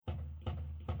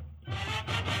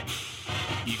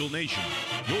Eagle Nation,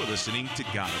 you're listening to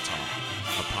Gotta Talk,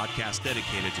 a podcast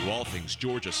dedicated to all things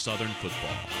Georgia Southern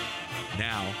football.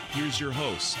 Now, here's your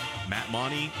hosts, Matt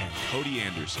Monty and Cody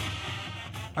Anderson.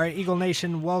 All right, Eagle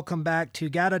Nation, welcome back to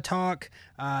Gotta Talk.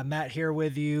 Matt here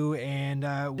with you, and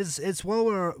it's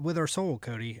well with our soul,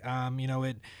 Cody.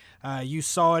 You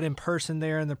saw it in person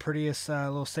there in the prettiest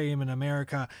little stadium in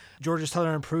America. Georgia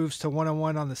Southern improves to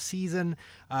 1-1 on the season,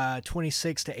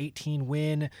 26-18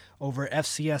 win over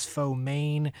FCS foe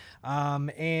Maine,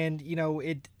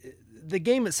 the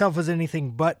game itself was anything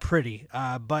but pretty,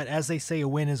 but as they say, a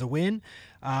win is a win.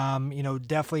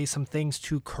 Definitely some things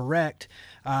to correct,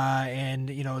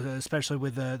 especially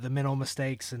with the mental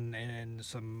mistakes and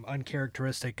some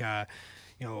uncharacteristic,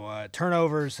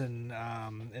 turnovers and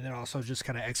then also just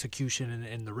kind of execution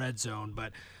in the red zone.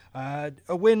 But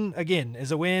a win, again,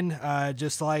 is a win.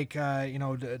 Just like,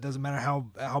 it doesn't matter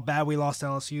how bad we lost to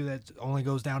LSU, that only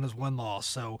goes down as one loss.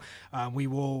 So we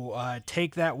will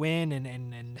take that win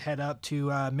and head up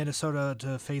to Minnesota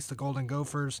to face the Golden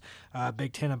Gophers,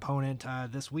 Big Ten opponent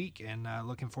this week, and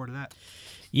looking forward to that.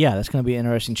 Yeah, that's going to be an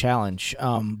interesting challenge.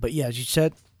 But yeah, as you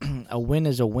said, a win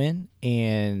is a win,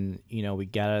 and, we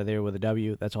got out of there with a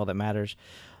W. That's all that matters.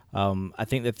 I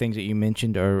think the things that you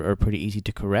mentioned are pretty easy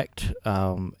to correct,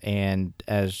 and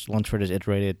as Lunsford has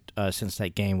iterated since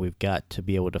that game, we've got to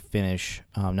be able to finish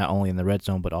not only in the red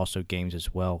zone but also games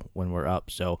as well when we're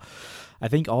up. So I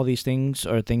think all these things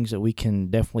are things that we can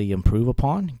definitely improve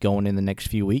upon going in the next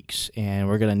few weeks, and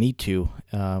we're going to need to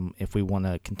if we want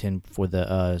to contend for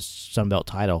the Sun Belt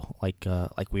title like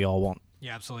we all want.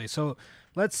 Yeah, absolutely. So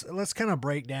let's kind of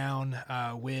break down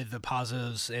with the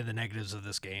positives and the negatives of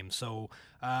this game. So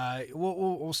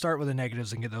we'll start with the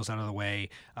negatives and get those out of the way,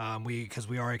 because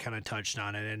we already kind of touched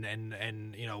on it,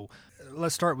 and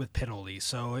let's start with penalties.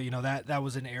 So that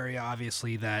was an area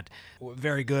obviously that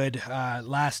very good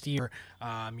last year.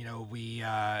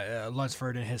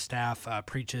 Lunsford and his staff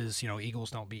preaches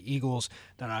Eagles don't beat Eagles.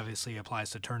 That obviously applies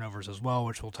to turnovers as well,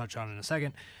 which we'll touch on in a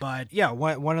second. But yeah,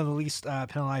 one of the least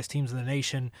penalized teams in the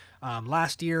nation.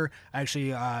 Last year, I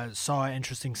actually saw an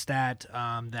interesting stat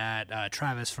that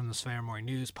Travis from the Savannah Morning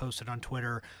News posted on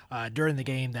Twitter during the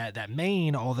game that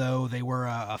Maine, although they were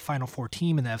a Final Four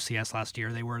team in the FCS last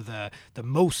year, they were the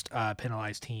most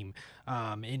penalized team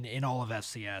in all of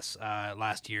FCS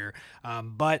last year.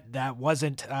 But that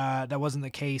wasn't the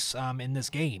case in this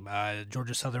game.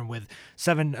 Georgia Southern with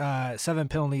seven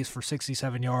penalties for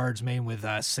 67 yards, Maine with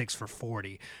 6 for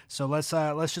 40. So let's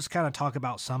just kind of talk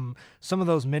about some of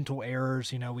those mental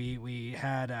errors. We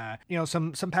had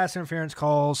some pass interference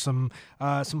calls, some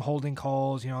holding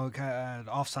calls,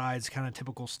 offsides, kind of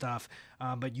typical stuff.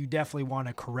 But you definitely want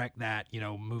to correct that,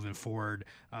 moving forward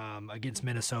against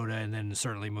Minnesota, and then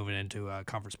certainly moving into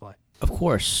conference play. Of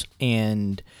course,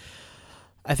 and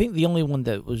I think the only one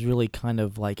that was really kind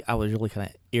of I was really kind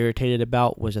of irritated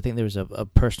about was I think there was a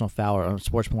personal foul or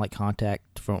unsportsmanlike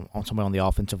contact on somebody on the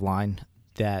offensive line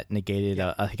that negated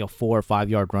a 4 or 5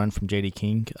 yard run from J.D.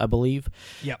 King, I believe.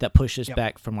 Yep. That pushed us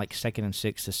back from 2nd and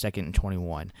 6 to 2nd and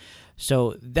 21.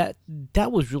 So that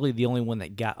was really the only one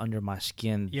that got under my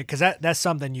skin. Yeah, because that's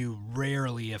something you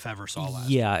rarely, if ever, saw last.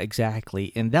 Yeah,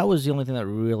 exactly. And that was the only thing that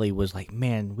really was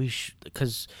man,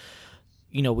 because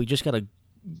we just got a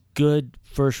good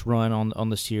first run on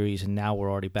the series, and now we're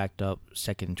already backed up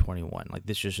 2nd and 21.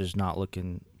 This just is not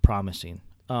looking promising.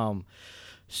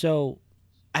 So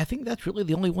I think that's really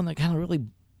the only one that kind of really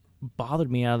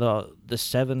bothered me out of the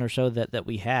 7 or so that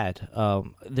we had.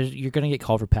 You're going to get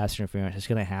called for pass interference. It's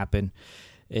going to happen.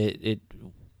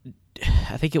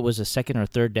 I think it was a second or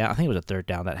third down. I think it was a third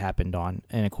down that happened on,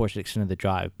 and of course it extended the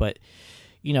drive. But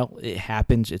it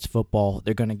happens. It's football.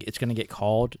 It's going to get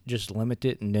called. Just limit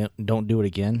it and don't do it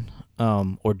again,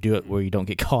 or do it where you don't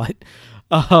get caught.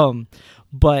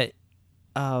 But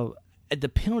the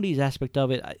penalties aspect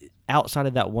of it, outside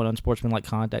of that one unsportsmanlike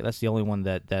contact, that's the only one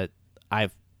that I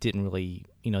didn't really,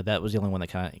 that was the only one that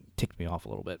kind of ticked me off a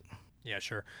little bit. Yeah,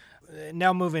 sure.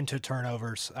 Now moving to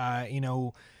turnovers,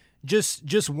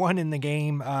 just one in the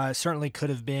game certainly could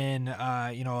have been,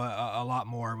 a lot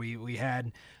more. We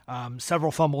had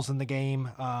several fumbles in the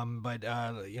game, but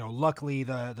luckily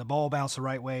the ball bounced the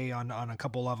right way on a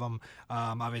couple of them.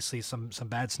 Obviously some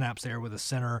bad snaps there with the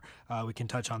center. We can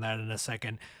touch on that in a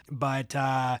second, but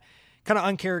kind of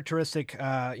uncharacteristic,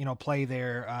 play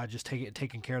there. Just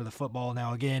taking care of the football.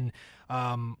 Now again,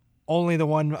 only the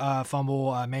one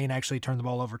fumble. Maine actually turned the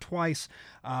ball over twice,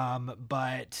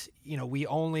 but we've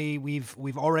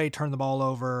already turned the ball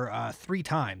over 3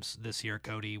 times this year,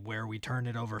 Cody, where we turned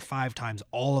it over 5 times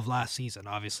all of last season.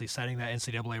 Obviously, setting that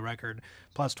NCAA record,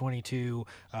 plus 22.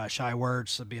 Shai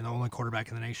Werts being the only quarterback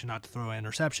in the nation not to throw an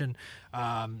interception.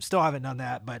 Still haven't done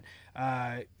that, but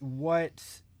what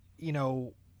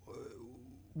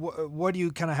do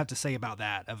you kind of have to say about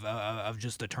that of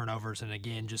just the turnovers, and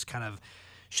again just kind of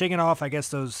shaking off, I guess,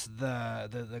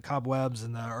 the cobwebs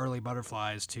and the early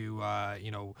butterflies to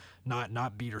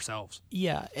not beat ourselves?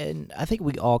 Yeah, and I think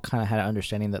we all kind of had an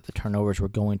understanding that the turnovers were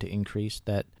going to increase.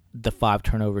 That the 5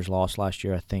 turnovers lost last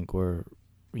year, I think, were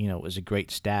was a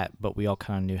great stat, but we all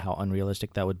kind of knew how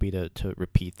unrealistic that would be to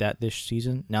repeat that this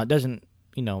season. Now it doesn't,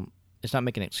 it's not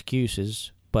making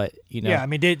excuses. But yeah, I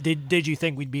mean, did you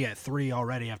think we'd be at 3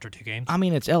 already after 2 games? I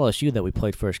mean, it's LSU that we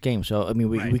played first game, so I mean,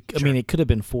 Right, mean, it could have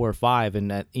been 4 or 5, and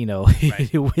that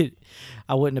Right.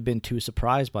 I wouldn't have been too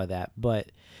surprised by that.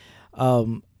 But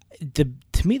to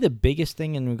me, the biggest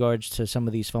thing in regards to some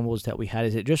of these fumbles that we had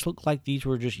is it just looked like these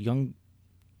were just young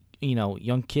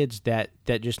kids that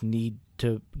just need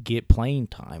to get playing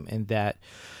time, and that.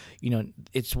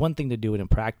 It's one thing to do it in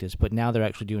practice, but now they're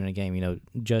actually doing it in a game.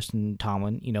 Justin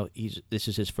Tomlin, this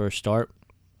is his first start.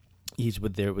 He's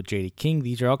with J.D. King.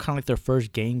 These are all kind of like their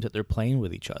first games that they're playing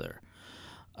with each other.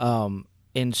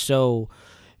 And so,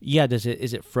 yeah, is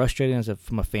it frustrating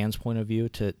from a fan's point of view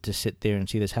to sit there and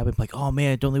see this happen? Like, oh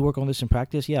man, don't they work on this in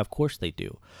practice? Yeah, of course they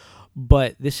do.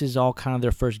 But this is all kind of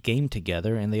their first game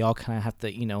together, and they all kind of have to,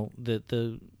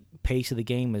 the pace of the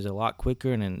game is a lot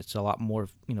quicker, and it's a lot more,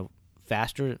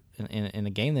 faster in a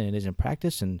game than it is in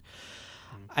practice, and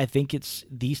I think it's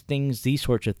these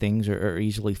sorts of things are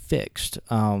easily fixed.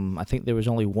 I think there was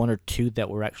only 1 or 2 that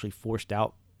were actually forced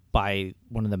out by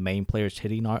one of the main players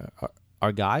hitting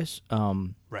our guys.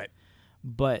 Right.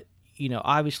 But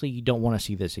obviously you don't want to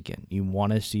see this again. You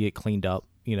want to see it cleaned up.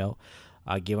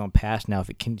 Give them a pass. Now, if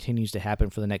it continues to happen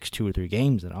for the next 2 or 3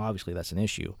 games, then obviously that's an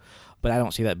issue. But I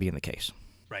don't see that being the case.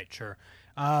 Right. Sure.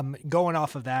 Going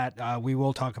off of that, we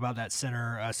will talk about that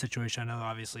center situation. I know,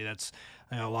 obviously, that's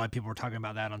a lot of people were talking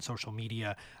about that on social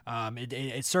media.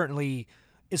 It certainly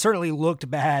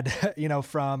looked bad,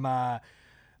 from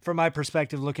my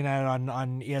perspective, looking at it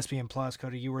on ESPN Plus.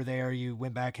 Cody, you were there. You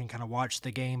went back and kind of watched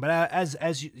the game. But as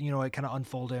it kind of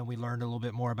unfolded, and we learned a little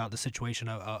bit more about the situation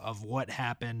of what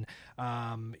happened.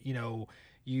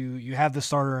 You have the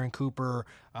starter in Cooper,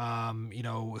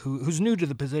 who's new to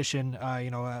the position,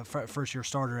 first year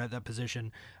starter at that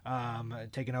position,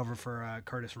 taking over for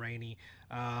Curtis Rainey.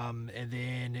 And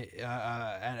then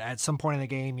at some point in the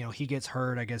game, he gets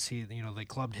hurt. I guess they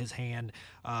clubbed his hand.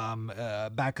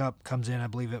 Backup comes in. I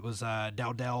believe it was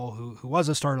Dowdell, who was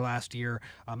a starter last year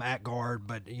at guard,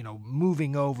 but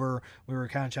moving over. We were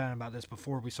kind of chatting about this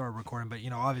before we started recording, but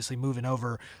obviously moving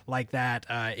over like that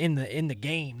in the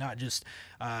game, not just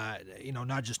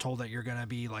told that you're going to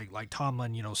be like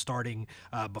Tomlin, starting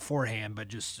beforehand, but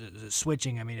just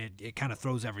switching. I mean, it kind of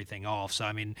throws everything off. So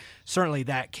I mean, certainly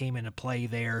that came into play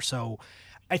there. So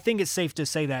I think it's safe to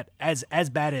say that as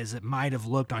bad as it might have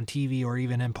looked on TV or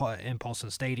even in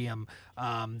Paulson Stadium,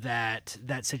 that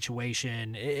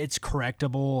situation, it's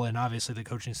correctable, and obviously the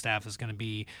coaching staff is going to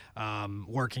be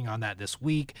working on that this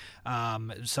week.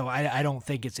 So I don't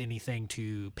think it's anything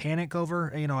to panic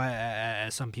over,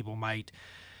 as some people might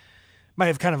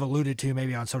have kind of alluded to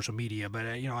maybe on social media, but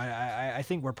I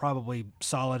think we're probably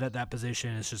solid at that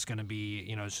position. It's just going to be,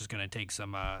 it's just going to take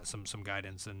some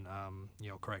guidance and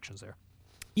corrections there.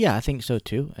 Yeah, I think so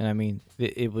too. And I mean,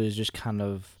 it was just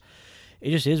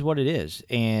it just is what it is.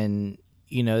 And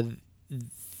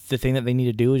the thing that they need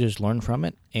to do is just learn from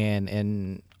it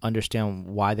and understand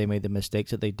why they made the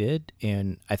mistakes that they did.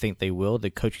 And I think they will. The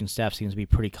coaching staff seems to be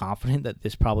pretty confident that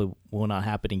this probably will not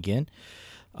happen again.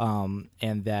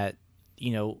 And that,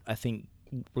 I think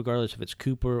regardless if it's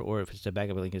Cooper or if it's the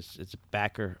backup, I think it's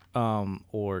Backer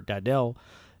or Dowdell,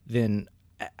 then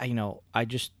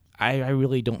I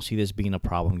really don't see this being a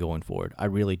problem going forward. I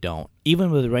really don't.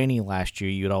 Even with Rainey last year,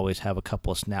 you'd always have a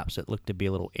couple of snaps that looked to be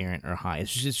a little errant or high.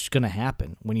 It's just going to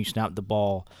happen when you snap the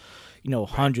ball,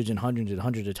 hundreds and hundreds and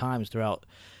hundreds of times throughout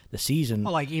the season.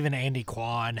 Well, like even Andy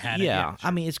Kwan had it. Yeah, sure.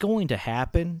 I mean, it's going to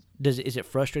happen. Is it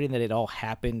frustrating that it all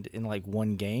happened in like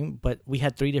one game? But we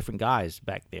had 3 different guys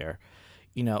back there,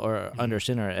 or under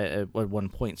center at one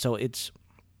point. So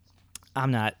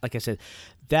I'm not, like I said,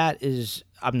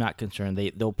 I'm not concerned.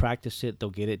 They'll practice it. They'll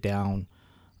get it down,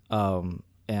 and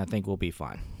I think we'll be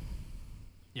fine.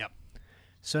 Yep.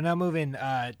 So now moving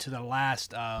to the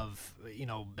last of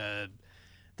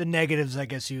the negatives, I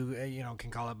guess you can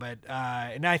call it, but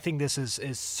and I think this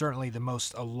is certainly the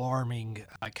most alarming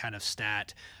kind of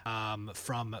stat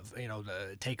from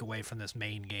the takeaway from this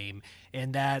main game,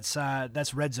 and that's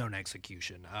red zone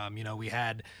execution. We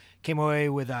came away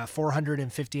with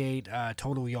 458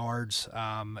 total yards,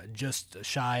 just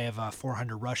shy of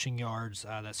 400 rushing yards.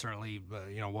 That's certainly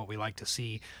what we like to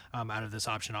see out of this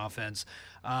option offense.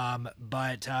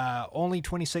 But only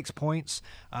 26 points.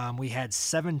 We had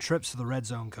 7 trips to the red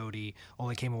zone, Cody.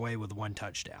 Only came away with 1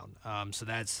 touchdown. So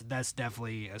that's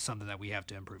definitely something that we have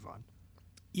to improve on.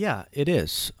 Yeah, it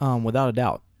is, without a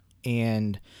doubt.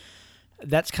 And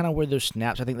that's kind of where those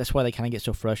snaps, I think that's why they kind of get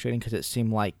so frustrating, because it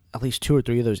seemed like at least 2 or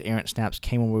 3 of those errant snaps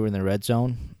came when we were in the red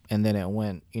zone, and then it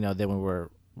went, then we were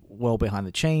well behind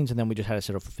the chains, and then we just had to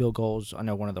settle for field goals. I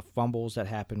know one of the fumbles that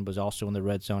happened was also in the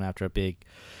red zone after a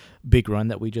big run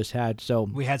that we just had. So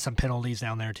we had some penalties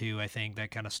down there too, I think, that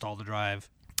kind of stalled the drive.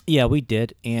 Yeah, we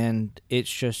did, and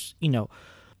it's just,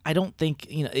 I don't think,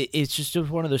 it's just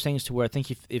one of those things to where I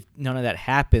think if none of that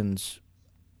happens,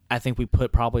 I think we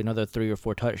put probably another 3 or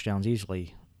 4 touchdowns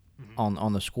easily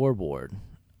on the scoreboard,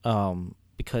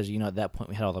 because at that point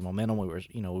we had all the momentum.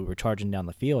 We were charging down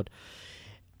the field,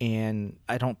 and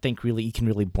I don't think really you can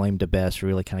really blame DeBesse or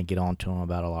really kind of get on to him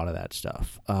about a lot of that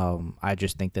stuff. I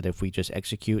just think that if we just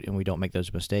execute and we don't make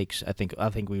those mistakes, I think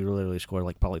we literally scored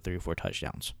like probably 3 or 4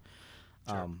 touchdowns.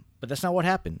 Sure. But that's not what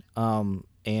happened.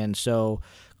 And so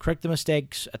correct the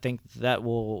mistakes. I think that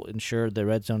will ensure the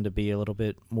red zone to be a little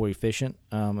bit more efficient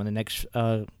in the next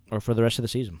or for the rest of the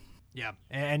season. Yeah,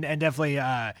 and definitely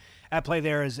at play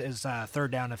there is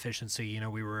third down efficiency.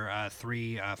 We were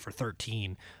 3 for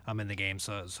 13 in the game,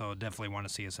 so definitely want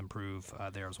to see us improve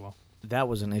there as well. That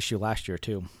was an issue last year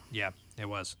too. Yeah, it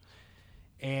was.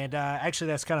 And actually,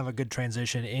 that's kind of a good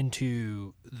transition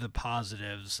into the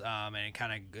positives, and it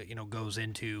kind of goes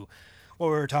into what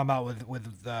we were talking about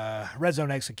with red zone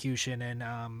execution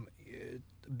and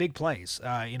big plays.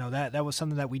 That was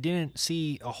something that we didn't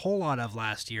see a whole lot of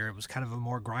last year. It was kind of a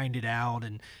more grinded out,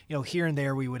 and here and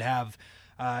there we would have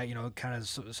kind of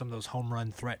some of those home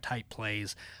run threat type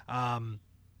plays.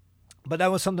 But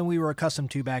that was something we were accustomed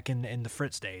to back in the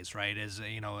Fritz days, right? As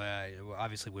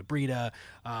obviously with Breida,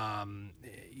 and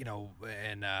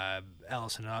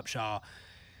Ellison and Upshaw.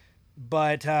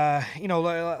 But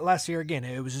last year again,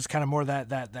 it was just kind of more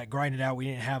that grinded out. We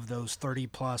didn't have those 30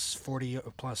 plus, 40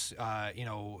 plus,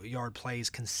 yard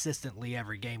plays consistently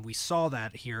every game. We saw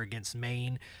that here against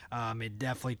Maine. It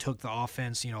definitely took the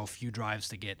offense, a few drives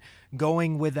to get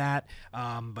going with that.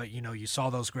 But you saw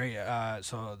those great,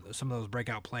 so some of those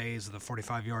breakout plays, the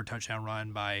 45-yard touchdown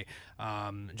run by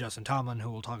Justin Tomlin, who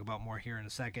we'll talk about more here in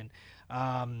a second.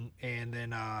 And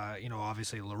then,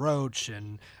 obviously LaRoche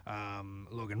and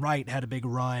Logan Wright had a big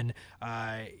run,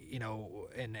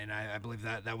 and I believe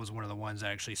that was one of the ones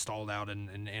that actually stalled out and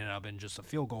ended up in just a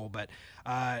field goal. But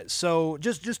so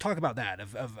just talk about that,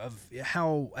 of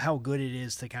how good it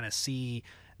is to kind of see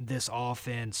this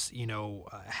offense,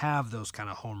 have those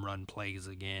kind of home run plays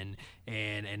again,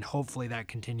 and hopefully that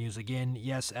continues again.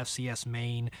 Yes, FCS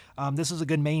Maine. This is a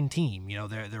good Maine team.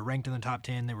 They're ranked in the top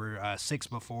 10. They were 6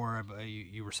 before.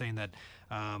 You were saying that.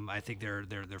 I think they're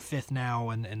 5th now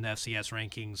in the FCS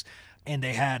rankings, and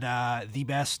they had the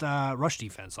best rush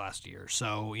defense last year.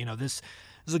 So this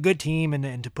is a good team,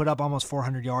 and to put up almost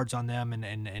 400 yards on them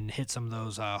and hit some of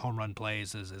those home run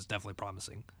plays is definitely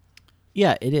promising.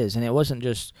 Yeah, it is, and it wasn't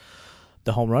just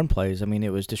the home run plays. I mean,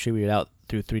 it was distributed out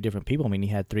through 3 different people. I mean, he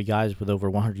had 3 guys with over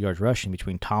 100 yards rushing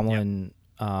between Tomlin,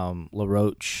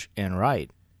 LaRoche, and Wright,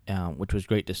 which was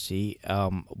great to see.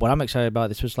 What I'm excited about,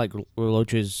 this was like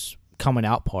LaRoche's coming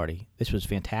out party. This was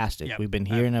fantastic. Yep. We've been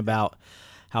hearing about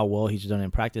how well he's done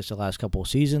in practice the last couple of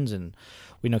seasons, and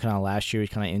we know kind of last year he's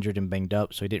kind of injured and banged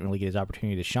up, so he didn't really get his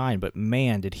opportunity to shine. But,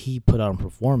 man, did he put on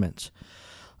performance.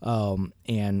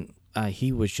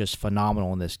 He was just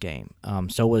phenomenal in this game.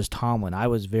 So was Tomlin. I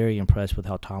was very impressed with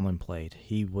how Tomlin played.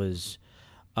 He was,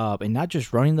 and not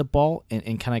just running the ball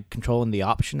and kind of controlling the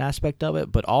option aspect of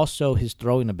it, but also his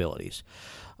throwing abilities.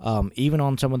 Even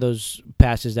on some of those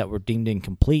passes that were deemed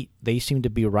incomplete, they seemed to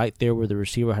be right there where the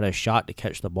receiver had a shot to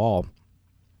catch the ball.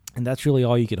 And that's really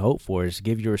all you can hope for, is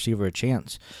give your receiver a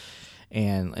chance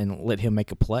and let him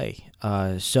make a play.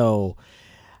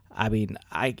 I mean,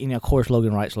 of course,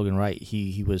 Logan Wright,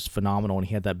 he was phenomenal, and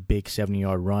he had that big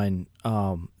 70-yard run.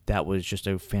 That was just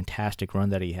a fantastic run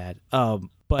that he had.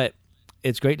 But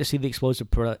it's great to see the explosive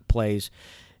plays.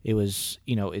 It was,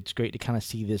 it's great to kind of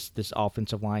see this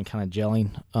offensive line kind of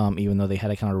gelling, even though they had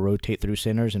to kind of rotate through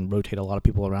centers and rotate a lot of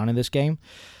people around in this game.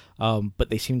 But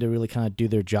they seem to really kind of do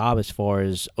their job as far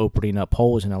as opening up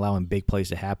holes and allowing big plays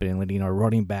to happen and letting our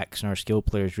running backs and our skill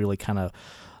players really kind of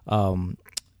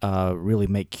really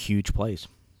make huge plays.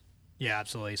 Yeah,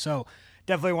 absolutely. So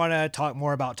definitely want to talk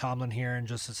more about Tomlin here in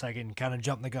just a second. Kind of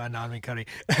jump the gun on me, Cody.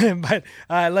 But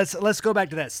let's go back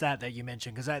to that stat that you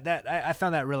mentioned, because I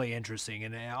found that really interesting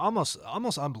and almost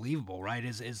unbelievable. Right?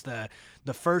 Is the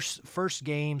first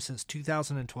game since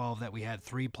 2012 that we had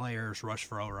 3 players rush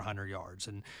for over 100 yards,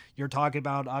 and you're talking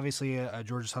about obviously a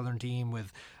Georgia Southern team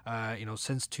with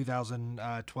since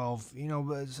 2012,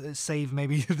 save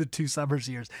maybe the 2 summers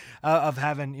years of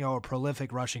having a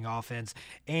prolific rushing offense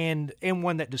and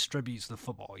one that distributes the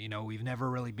football. We've never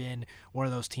really been one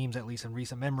of those teams, at least in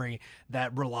recent memory,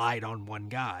 that relied on one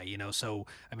guy. So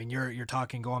I mean, you're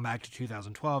talking going back to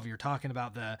 2012. You're talking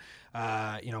about the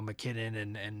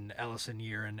McKinnon and Ellison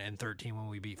year and 13 when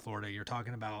we beat Florida. You're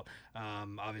talking about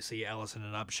obviously Ellison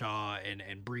and Upshaw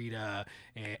and Breida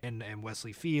and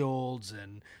Wesley Fields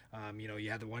and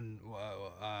you had the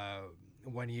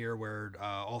one year where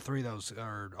all 4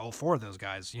 of those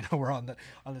guys were on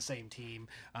the same team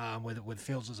with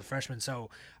Fields as a freshman. So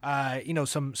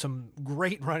some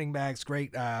great running backs,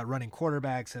 great running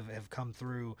quarterbacks have come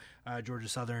through Georgia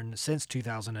Southern since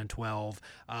 2012.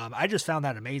 I just found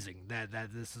that amazing that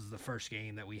this is the first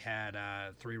game that we had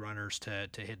 3 runners to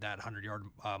hit that 100-yard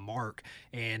mark,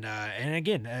 and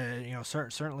again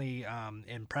certainly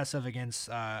impressive against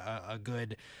a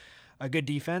good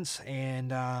defense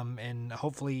and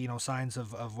hopefully signs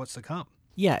of what's to come.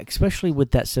 Yeah, especially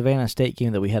with that Savannah State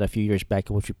game that we had a few years back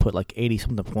in which we put like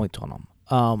 80-something points on them.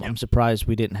 Yep. I'm surprised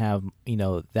we didn't have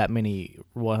that many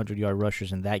 100-yard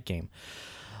rushers in that game.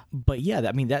 But yeah,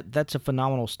 I mean that's a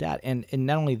phenomenal stat, and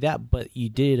not only that, but you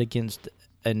did it against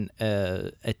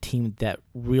a team that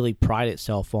really prided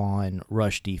itself on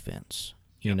rush defense.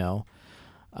 Yep.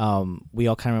 We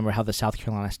all kind of remember how the South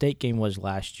Carolina State game was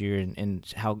last year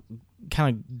and how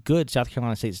kind of good South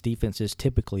Carolina State's defenses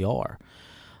typically are.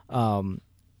 And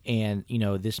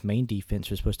this Maine defense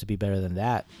was supposed to be better than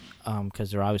that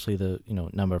because they're obviously the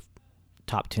number of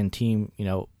top 10 team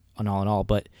on all.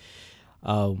 But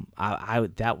I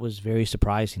that was very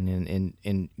surprising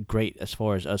and great as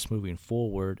far as us moving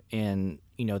forward. And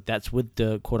that's with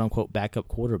the quote unquote backup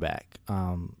quarterback.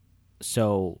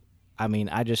 So I mean,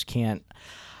 I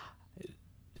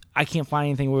can't find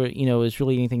anything where is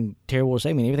really anything terrible to say.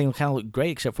 I mean, everything kind of looked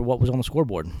great except for what was on the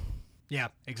scoreboard. Yeah,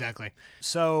 exactly.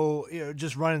 So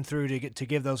just running through to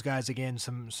give those guys again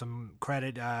some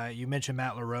credit. You mentioned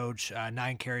Matt LaRoche,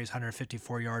 9 carries,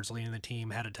 154 yards, leading the team,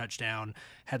 had a touchdown,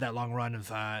 had that long run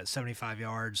of 75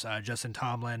 yards. Justin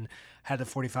Tomlin had the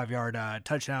 45-yard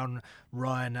touchdown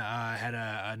run, had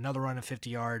another run of 50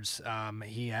 yards.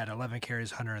 He had 11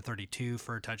 carries, 132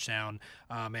 for a touchdown.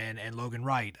 And Logan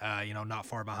Wright, not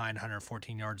far behind,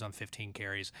 114 yards on 15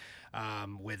 carries,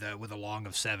 with a long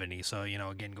of 70. So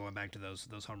again, going back to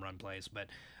those home run plays. But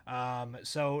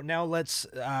so now let's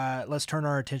turn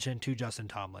our attention to Justin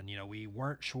Tomlin. We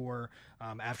weren't sure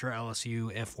after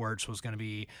LSU if Wirtz was going to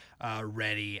be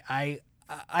ready.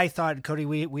 I thought, Cody,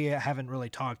 we haven't really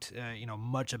talked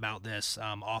much about this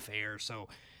off air, so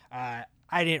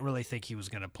I didn't really think he was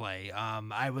going to play.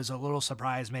 I was a little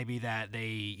surprised maybe that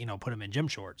they put him in gym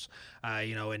shorts,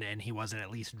 and he wasn't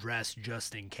at least dressed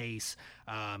just in case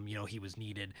he was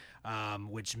needed,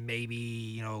 which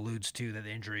maybe alludes to that the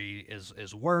injury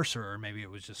is worse, or maybe it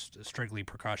was just strictly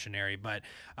precautionary. But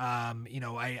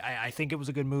I think it was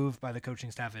a good move by the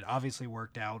coaching staff. It obviously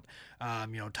worked out.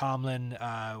 Tomlin,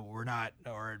 we're not,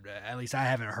 or at least I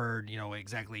haven't heard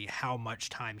exactly how much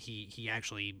time he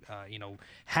actually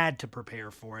had to prepare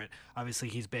for it. Obviously,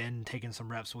 he's been taking some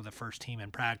reps with the first team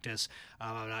in practice.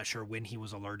 I'm not sure when he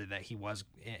was alerted that he was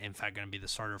in fact going to be the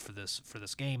starter for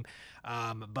this game.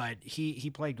 But he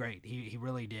played great. He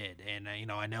really did. And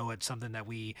I know it's something that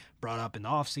we brought up in the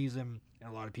offseason, and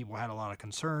a lot of people had a lot of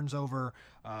concerns over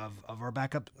of our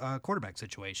backup quarterback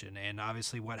situation. And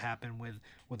obviously what happened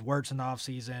with Wirtz in the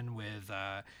offseason with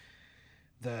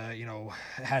the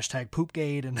hashtag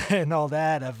Poopgate and all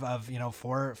that of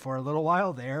for a little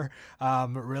while there,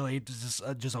 really just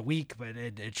a week, but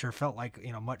it sure felt like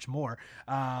much more.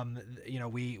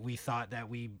 We thought that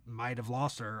we might have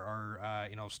lost our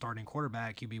starting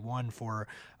quarterback QB1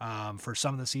 for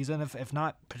some of the season, if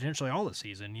not potentially all the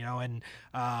season.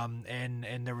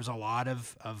 And there was a lot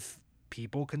of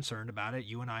people concerned about it,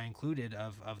 you and I included,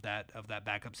 of that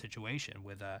backup situation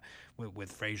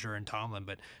with Frazier and Tomlin.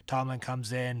 But Tomlin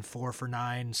comes in 4 for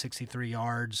 9, 63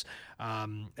 yards.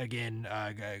 Again,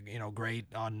 great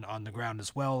on the ground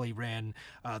as well. He ran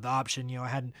the option.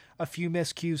 Had a few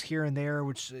miscues here and there,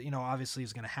 which obviously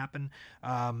is going to happen.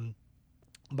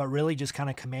 but really just kind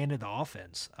of commanded the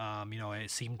offense.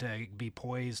 It seemed to be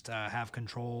poised, have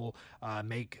control,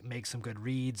 make some good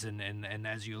reads, and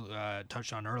as you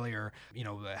touched on earlier,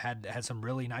 had some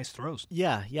really nice throws.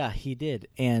 Yeah, he did,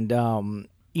 and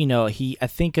I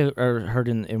think I heard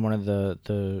in one of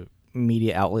the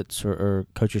media outlets or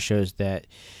coaches shows that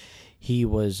he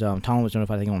was Tomlin was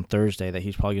notified, I think, on Thursday that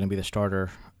he's probably going to be the starter.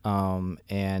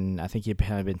 And I think he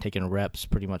had been taking reps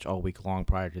pretty much all week long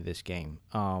prior to this game.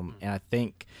 And I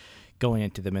think going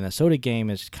into the Minnesota game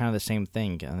is kind of the same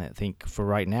thing. And I think for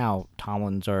right now,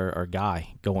 Tomlin's our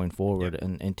guy going forward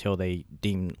until they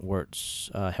deem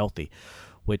Wirtz healthy.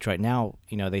 Which right now,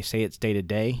 they say it's day to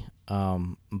day.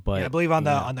 But I believe on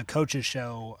the coaches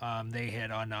show, they had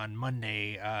on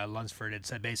Monday, Lunsford had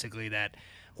said basically that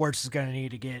Wirtz is going to need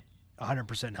to get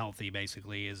 100% healthy,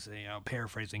 basically, is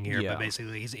paraphrasing here, but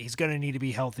basically he's going to need to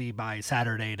be healthy by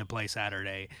Saturday to play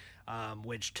Saturday,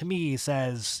 which to me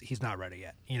says he's not ready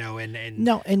yet.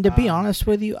 And to be honest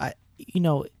with you,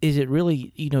 is it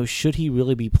really, should he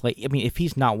really be playing? I mean, if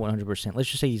he's not 100%, let's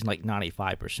just say he's like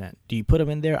 95%. Do you put him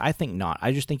in there? I think not.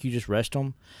 I just think you just rest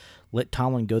him. Let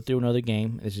Tomlin go through another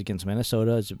game. This is against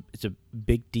Minnesota. It's a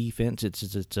big defense. It's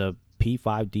a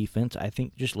P5 defense. I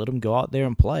think just let him go out there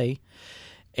and play.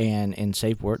 And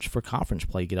save Wirtz for conference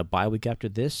play. Get a bye week after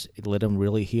this. Let him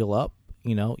really heal up.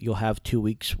 You'll have 2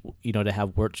 weeks, to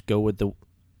have Wirtz go with the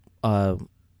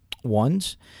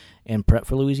ones and prep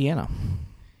for Louisiana.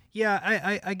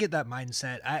 Yeah, I get that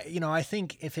mindset. I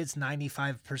think if it's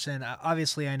 95%,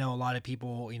 obviously I know a lot of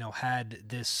people, had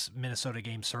this Minnesota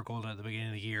game circled at the beginning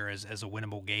of the year as a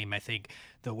winnable game. I think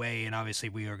the way, and obviously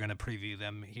we are going to preview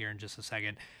them here in just a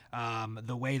second,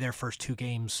 the way their first 2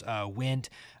 games went,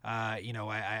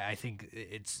 I think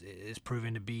it's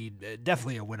proven to be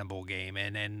definitely a winnable game.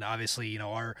 And obviously,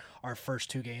 our first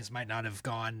 2 games might not have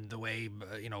gone the way,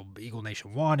 Eagle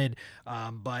Nation wanted,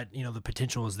 but, the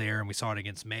potential is there, and we saw it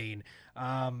against Maine.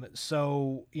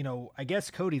 So, I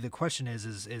guess, Cody, the question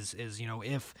is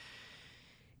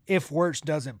if Wirtz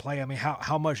doesn't play, I mean,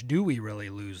 how much do we really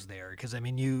lose there? Because, I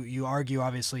mean, you argue,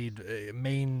 obviously,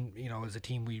 Maine, is a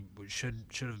team we should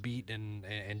have beat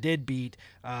and did beat,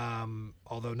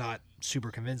 although not super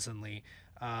convincingly.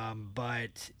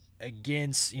 But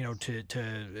against,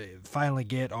 to finally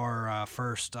get our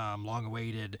first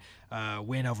long-awaited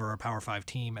win over a Power 5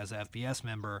 team as a FBS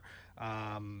member,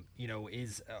 are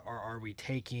we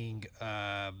taking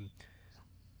a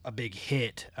big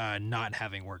hit not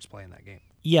having Wirtz play in that game?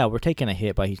 Yeah, we're taking a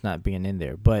hit by he's not being in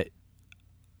there. But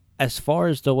as far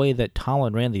as the way that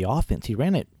Tomlin ran the offense, he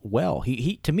ran it well.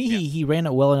 He ran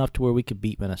it well enough to where we could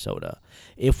beat Minnesota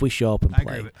if we show up and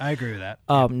play. I agree with that.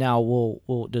 Now,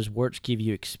 does Wirtz give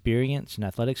you experience and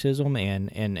athleticism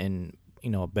and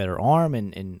a better arm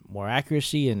and more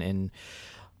accuracy and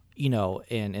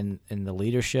the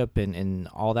leadership and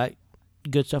all that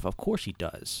good stuff? Of course he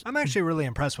does. I'm actually really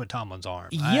impressed with Tomlin's arm.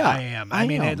 Yeah, I am. I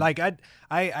mean,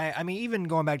 I mean, even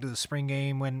going back to the spring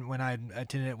game when I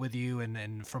attended it with you,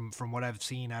 and from what I've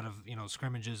seen out of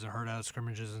scrimmages and heard out of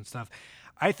scrimmages and stuff,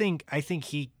 I think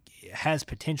he has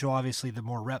potential. Obviously, the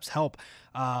more reps help,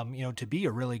 to be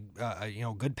a really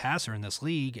good passer in this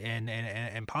league,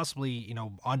 and possibly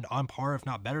on par, if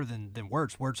not better than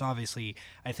Wirtz. Wirtz obviously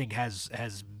I think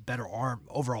has better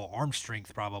overall arm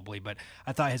strength probably, but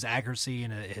I thought his accuracy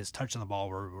and his touch on the ball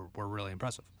were really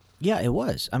impressive. Yeah, it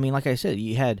was. I mean, like I said,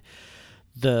 you had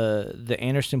the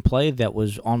Anderson play that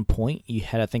was on point. You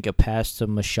had, I think, a pass to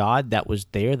Mashad that was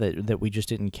there that we just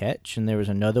didn't catch, and there was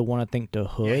another one, I think, to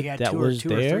Hood that was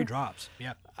there. 2 or 3 drops.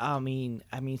 Yeah. I mean,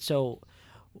 so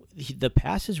the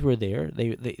passes were there.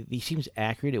 He seems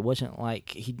accurate. It wasn't like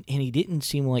he didn't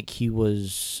seem like he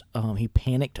was he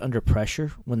panicked under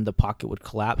pressure when the pocket would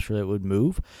collapse or it would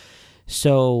move.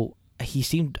 So he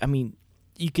seemed. I mean,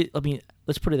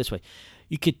 let's put it this way.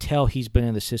 You could tell he's been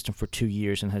in the system for 2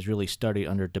 years and has really studied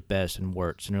under DeBesse and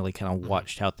Wirtz and really kind of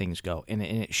watched how things go. And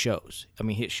it shows. I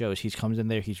mean, it shows. He comes in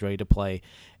there, he's ready to play,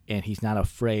 and he's not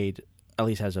afraid, at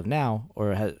least as of now,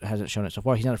 or hasn't shown it so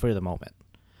far. He's not afraid of the moment.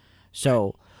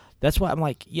 So that's why I'm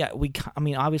like, yeah,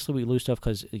 obviously we lose stuff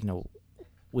because,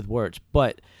 with Wirtz,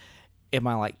 but am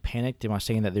I like panicked? Am I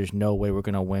saying that there's no way we're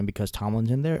going to win because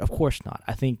Tomlin's in there? Of course not.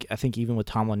 I think even with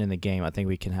Tomlin in the game, I think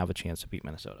we can have a chance to beat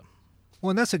Minnesota. Well,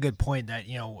 and that's a good point that,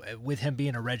 with him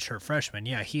being a redshirt freshman,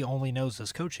 yeah, he only knows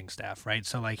his coaching staff, right?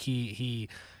 So, like, he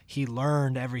he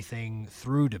learned everything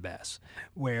through DeBesse,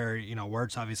 where,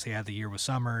 Wirtz obviously had the year with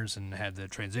Summers and had the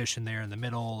transition there in the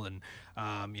middle. And,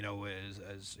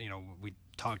 as we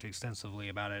talked extensively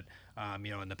about it,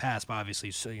 in the past, but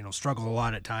obviously, struggled a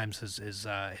lot at times his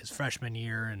freshman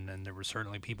year. And there were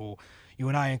certainly people, you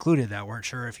and I included, that weren't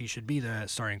sure if he should be the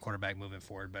starting quarterback moving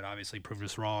forward, but obviously proved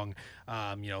us wrong,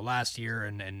 last year.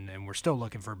 And we're still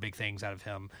looking for big things out of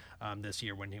him this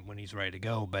year when he's ready to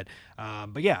go. But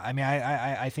yeah, I mean,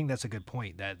 I think that's a good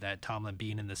point, that Tomlin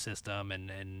being in the system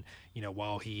and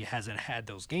while he hasn't had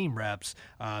those game reps,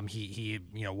 he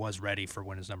was ready for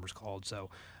when his number's called. So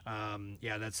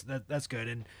yeah, that's good.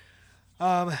 And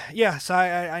so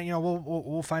I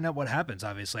we'll find out what happens.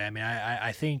 Obviously, I mean,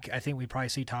 I think we probably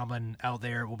see Tomlin out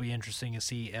there. It will be interesting to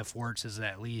see if Wirtz is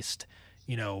at least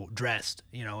dressed.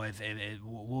 If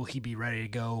will he be ready to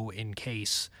go in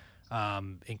case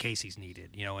he's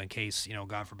needed. In case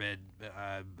God forbid,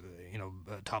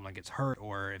 Tomlin gets hurt,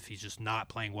 or if he's just not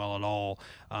playing well at all,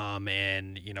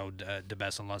 and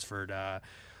DeBesse and Lunsford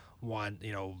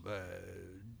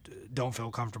don't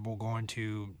feel comfortable going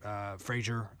to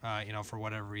Frazier, for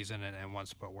whatever reason, and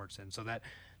wants to put Wirtz in. So that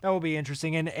will be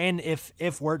interesting. And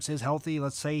if Wirtz is healthy,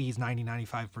 let's say he's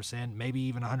 95%, maybe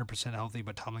even 100% healthy,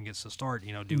 but Tomlin gets to start,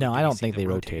 I don't think they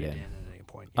rotate in. At any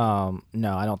point,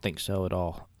 no, I don't think so at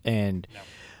all. And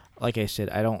like I said,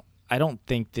 I don't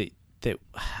think that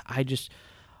I just,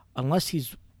 unless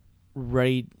he's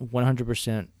ready,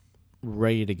 100%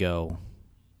 ready to go,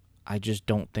 I just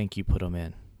don't think you put him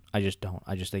in. I just don't.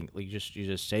 I just think you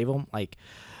just save them. Like,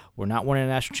 we're not winning a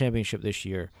national championship this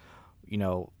year.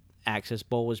 Access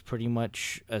Bowl was pretty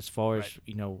much, as far as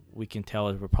we can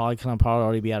tell, we're probably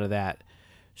already be out of that.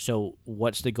 So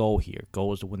what's the goal here?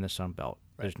 Goal is to win the Sun Belt.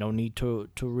 Right. There's no need to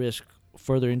risk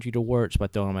further injury to Wirtz by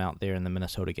throwing him out there in the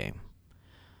Minnesota game.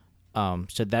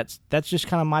 So that's just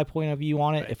kind of my point of view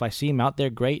on it. Right. If I see him out there,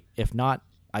 great. If not,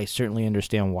 I certainly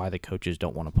understand why the coaches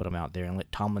don't want to put him out there and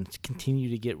let Tomlin continue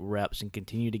to get reps and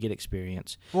continue to get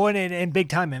experience. Well, and in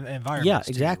big-time environments, yeah,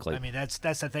 exactly. Too. I mean, that's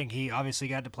the thing. He obviously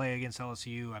got to play against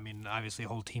LSU. I mean, obviously, the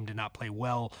whole team did not play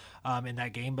well in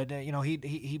that game, but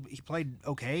he played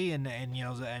okay, and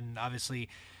obviously,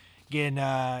 getting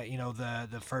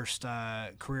the first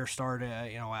career start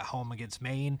at home against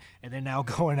Maine, and then now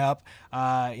going up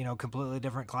completely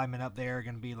different climate up there,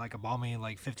 going to be like a balmy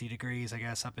 50 degrees I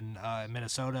guess up in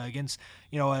Minnesota against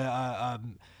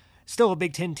still a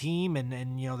Big Ten team, and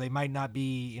they might not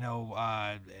be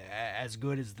as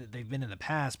good as they've been in the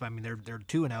past, but I mean they're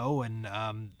 2-0, and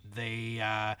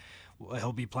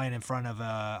he'll be playing in front of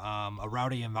a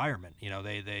rowdy environment.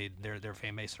 Their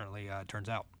fan base certainly turns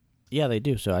out. Yeah, they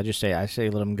do. So I say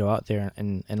let them go out there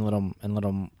and let them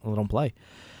play.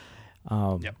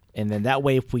 Yep. And then that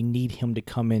way, if we need him to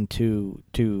come into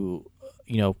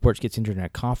Wirtz gets injured in a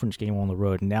conference game on the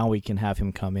road, now we can have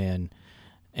him come in,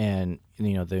 and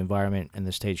the environment and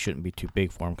the stage shouldn't be too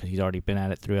big for him because he's already been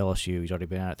at it through LSU. He's already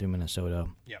been at it through Minnesota.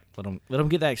 Yeah. Let him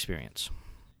get that experience.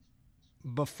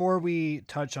 Before we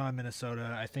touch on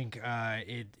Minnesota, I think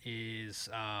it is.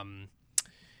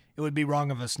 It would be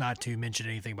wrong of us not to mention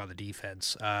anything about the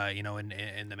defense,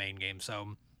 in the main game.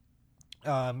 So,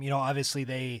 obviously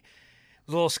it was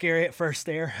a little scary at first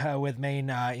there with Maine,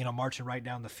 marching right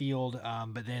down the field.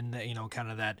 But then, kind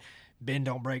of that bend,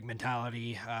 don't break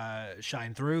mentality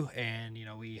shine through, and,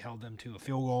 we held them to a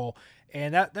field goal.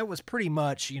 And that was pretty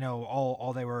much,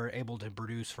 all they were able to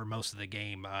produce for most of the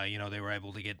game. They were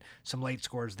able to get some late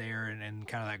scores there and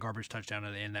kind of that garbage touchdown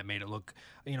at the end that made it look,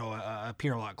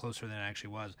 appear a lot closer than it actually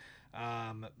was.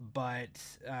 But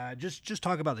just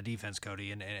talk about the defense,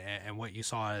 Cody, and what you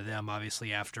saw out of them,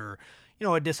 obviously, after,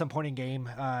 a disappointing game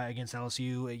against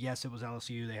LSU. Yes, it was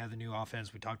LSU. They had the new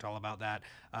offense. We talked all about that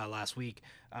last week.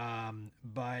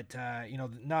 But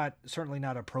certainly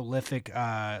not a prolific,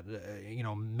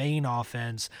 main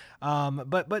offense,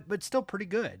 but still pretty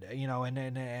good,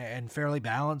 and fairly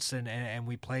balanced. And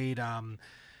we played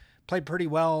pretty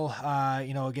well,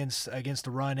 against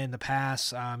the run and the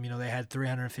pass. They had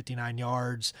 359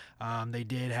 yards. They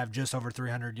did have just over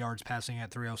 300 yards passing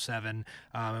at 307,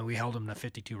 and we held them to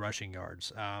 52 rushing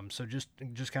yards. So just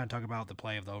kind of talk about the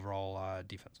play of the overall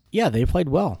defense. Yeah, they played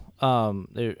well.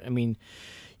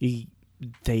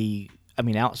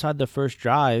 Outside the first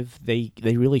drive, they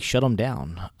really shut them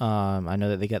down. I know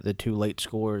that they got the two late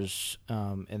scores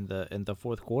in the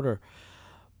fourth quarter,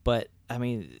 but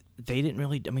they didn't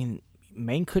really.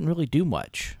 Maine couldn't really do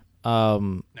much.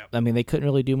 No. They couldn't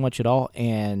really do much at all.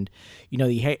 And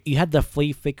you had the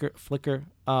flea flicker,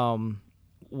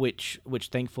 which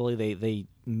thankfully they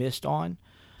missed on.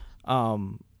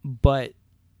 But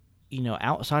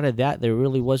outside of that, there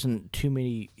really wasn't too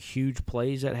many huge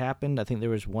plays that happened. I think there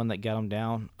was one that got them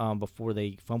down before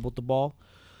they fumbled the ball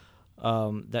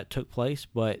that took place.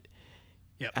 But,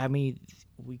 Yep. I mean,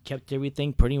 we kept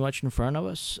everything pretty much in front of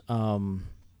us.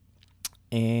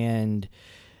 And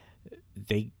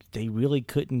they really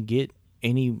couldn't get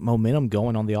any momentum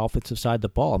going on the offensive side of the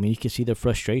ball. I mean, you can see the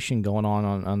frustration going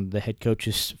on the head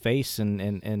coach's face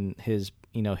and his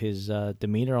his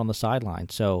demeanor on the sideline.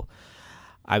 So,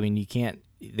 I mean, you can't.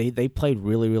 They played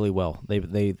really, really well. They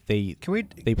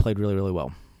played really, really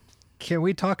well. Can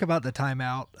we talk about the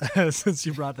timeout since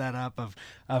you brought that up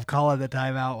of calling the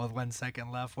timeout with 1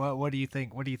 second left? What do you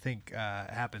think? What do you think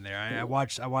happened there? I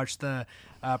watched the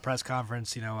press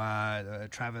conference.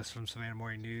 Travis from Savannah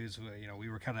Morning News. We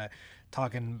were kind of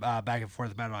talking back and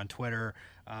forth about it on Twitter.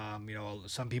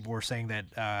 Some people were saying that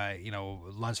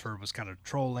Lunsford was kind of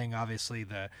trolling. Obviously,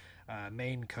 the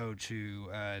main coach, who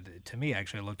to me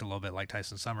actually looked a little bit like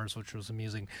Tyson Summers, which was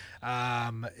amusing,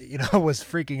 was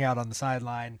freaking out on the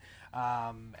sideline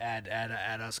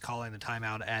at us calling the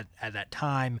timeout at that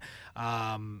time.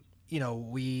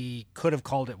 We could have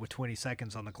called it with 20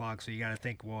 seconds on the clock, so you got to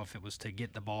think, well, if it was to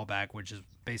get the ball back, which is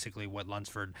basically what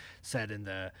Lunsford said in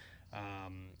the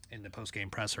post-game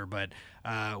presser. But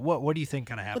what do you think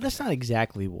kind of happened? But that's not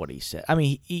exactly what he said. I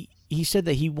mean, he said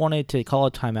that he wanted to call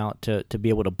a timeout to be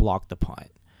able to block the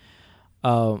punt.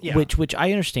 Which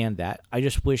I understand that. I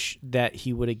just wish that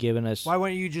he would have given us. Why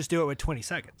wouldn't you just do it with 20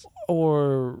 seconds?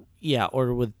 Or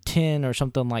with 10 or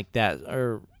something like that.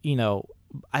 Or,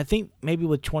 I think maybe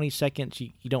with 20 seconds,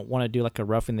 you don't want to do like a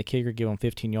roughing the kicker, give him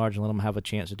 15 yards and let him have a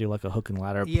chance to do like a hook and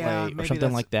ladder play or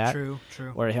something like that. True.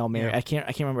 Or a Hail Mary. Yeah. I can't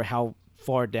remember how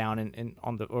far down and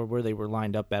on the or where they were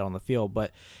lined up at on the field,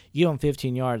 but you give them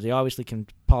 15 yards, they obviously can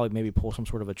probably maybe pull some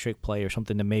sort of a trick play or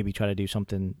something to maybe try to do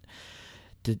something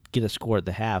to get a score at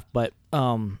the half. But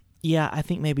I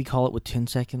think maybe call it with 10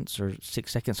 seconds or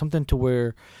 6 seconds, something to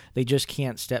where they just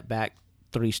can't step back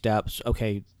 3 steps.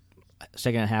 Okay,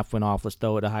 second and a half went off, let's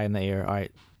throw it high in the air. All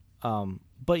right.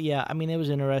 But yeah, I mean, it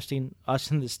was interesting. Us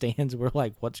in the stands were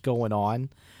like, what's going on?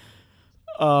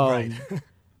 Right.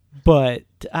 But,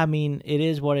 I mean, it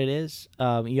is what it is.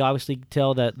 You obviously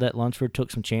tell that Lunsford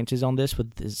took some chances on this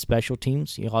with his special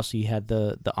teams. You also had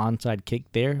the onside kick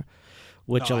there,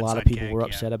 which a lot of people were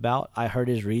upset about. I heard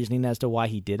his reasoning as to why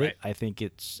he did it. I think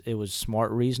it was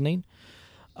smart reasoning.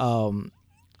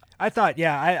 I thought,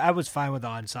 I was fine with the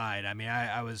onside. I mean,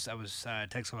 I was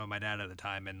texting with my dad at the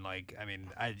time, and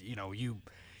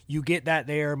you get that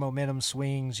there, momentum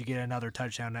swings, you get another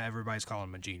touchdown, everybody's calling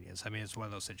him a genius. I mean, it's one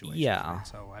of those situations. Yeah. Right?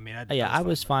 So I mean, I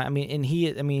was fine. I mean, and he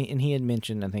had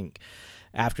mentioned, I think,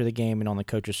 after the game and on the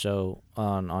coach's show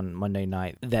on Monday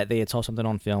night that they had saw something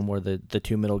on film where the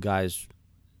two middle guys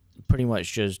pretty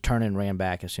much just turned and ran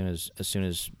back as soon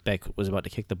as Beck was about to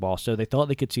kick the ball. So they thought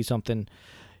they could see something.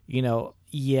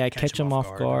 Catch them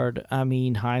off guard. I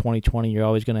mean, 2020, you're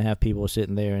always going to have people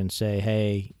sitting there and say,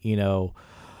 hey,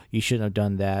 you shouldn't have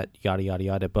done that, yada, yada,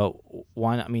 yada. But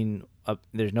why not? I mean,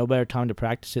 there's no better time to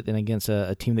practice it than against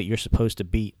a team that you're supposed to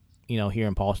beat, here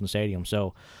in Paulson Stadium.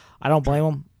 So I don't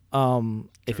blame him.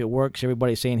 If it works,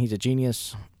 everybody's saying he's a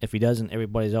genius. If he doesn't,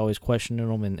 everybody's always questioning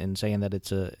him and saying that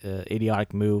it's a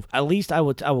idiotic move. At least I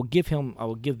will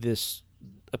give this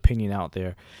opinion out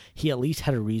there. He at least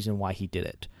had a reason why he did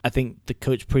it. I think the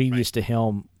coach previous to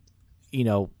him,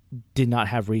 did not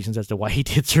have reasons as to why he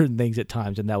did certain things at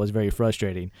times, and that was very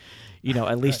frustrating.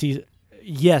 At least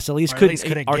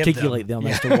couldn't articulate them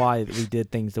as to why we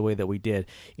did things the way that we did.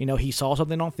 He saw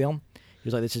something on film. He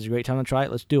was like, "This is a great time to try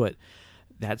it. Let's do it."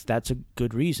 That's a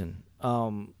good reason.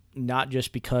 Not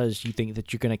just because you think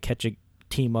that you're going to catch a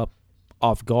team up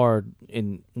off guard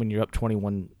when you're up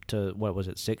 21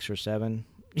 to 6 or 7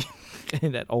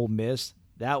 in that Ole Miss.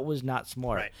 That was not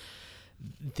smart. Right.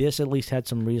 This at least had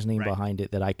some reasoning behind it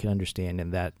that I could understand,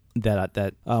 and that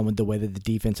the way that the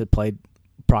defense had played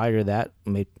prior to that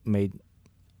made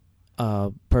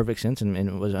perfect sense and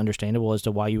it was understandable as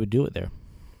to why you would do it there.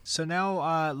 So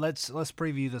now let's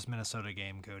preview this Minnesota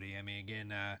game, Cody. I mean,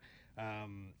 again,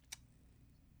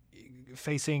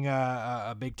 facing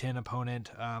a Big Ten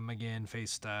opponent. Again,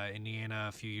 faced Indiana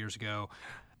a few years ago.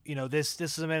 This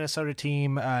is a Minnesota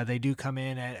team. They do come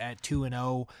in at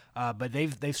 2-0, but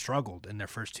they've struggled in their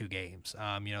first 2 games.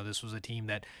 This was a team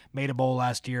that made a bowl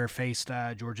last year, faced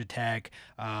Georgia Tech,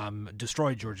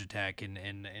 destroyed Georgia Tech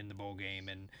in the bowl game,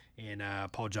 and in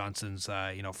Paul Johnson's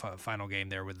final game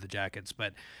there with the Jackets.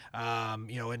 But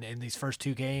in these first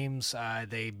two games,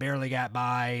 they barely got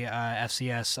by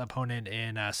FCS opponent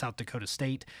in South Dakota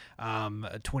State,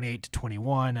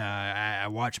 28-21. I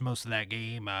watched most of that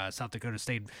game. South Dakota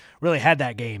State really had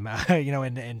that game,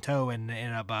 in tow, and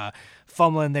ended up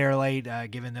fumbling there late,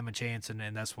 giving them a chance,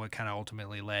 and that's what kind of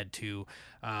ultimately led to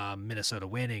Minnesota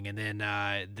winning. And then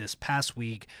this past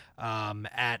week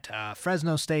at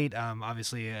Fresno State,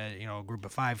 obviously a group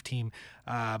of 5 team,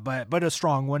 but a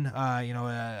strong one,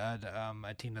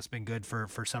 a team that's been good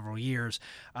for several years.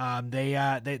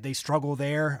 They struggle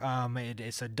there.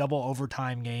 It's a double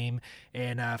overtime game,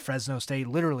 and Fresno State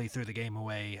literally threw the game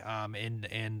away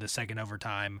in the second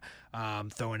overtime,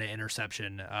 throwing an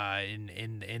interception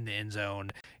in the end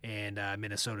zone, and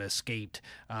Minnesota escaped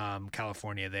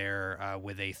California there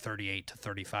with a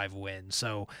 38-35 win.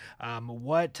 So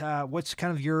what's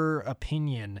kind of your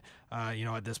opinion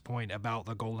at this point about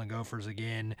the Golden Gophers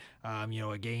again?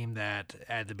 A game that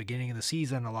at the beginning of the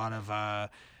season, a lot of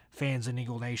fans in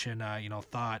Eagle Nation,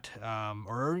 thought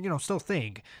or still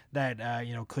think that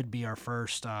could be our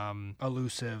first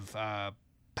elusive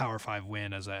Power 5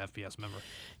 win as a FBS member.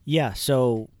 Yeah.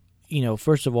 So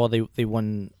first of all, they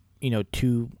won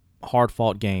 2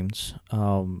 hard-fought games.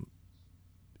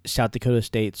 South Dakota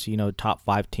State's top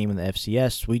 5 team in the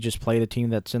FCS. We just played a team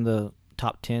that's in the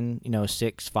top 10,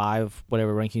 6, 5,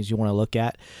 whatever rankings you want to look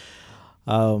at.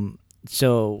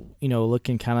 So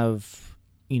looking kind of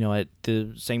at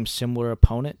the same similar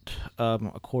opponent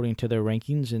according to their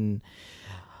rankings, and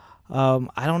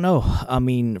I don't know. I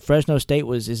mean, Fresno State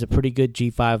is a pretty good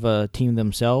G5 team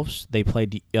themselves. They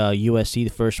played USC the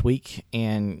first week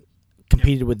and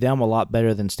competed with them a lot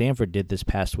better than Stanford did this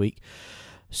past week.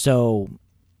 So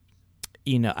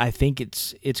I think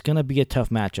it's going to be a tough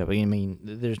matchup. I mean,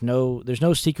 there's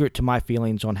no secret to my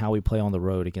feelings on how we play on the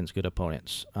road against good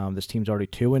opponents. This team's already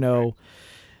 2-0.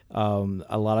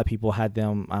 A lot of people had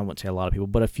them. I wouldn't say a lot of people,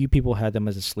 but a few people had them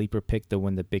as a sleeper pick to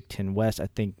win the Big Ten West. I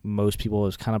think most people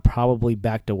have kind of probably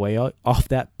backed away off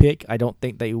that pick. I don't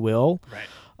think they will. Right.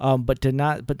 But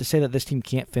to say that this team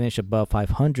can't finish above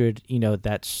 500,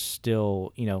 that's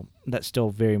still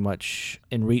very much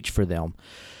in reach for them.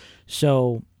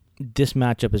 So this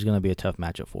matchup is going to be a tough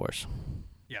matchup for us.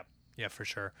 Yeah, for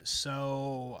sure.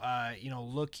 So,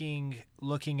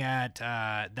 looking at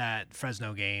that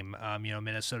Fresno game,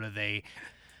 Minnesota, they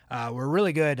were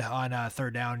really good on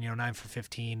third down, 9 for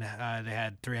 15. They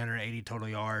had 380 total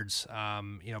yards,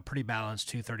 pretty balanced,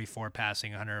 234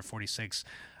 passing, 146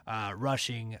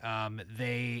 rushing.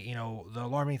 The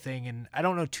alarming thing, and I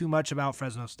don't know too much about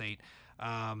Fresno State.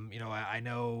 I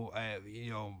know,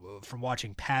 from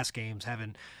watching past games,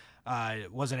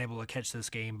 wasn't able to catch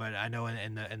this game, but I know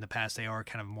in the past they are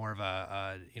kind of more of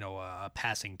a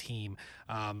passing team.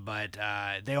 But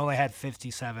they only had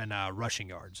 57 rushing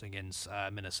yards against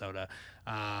Minnesota,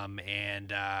 and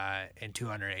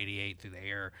 288 through the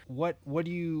air. What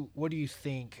do you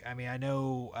think? I mean, I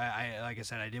know like I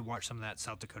said, I did watch some of that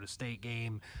South Dakota State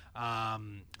game. I'll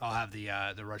have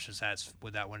the rushing stats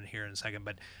with that one here in a second,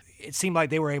 but it seemed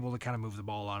like they were able to kind of move the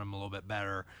ball on them a little bit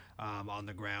better on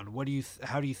the ground.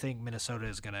 How do you think Minnesota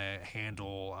is going to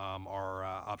handle our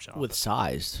option with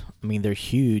size? I mean, they're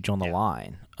huge on the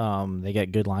line. They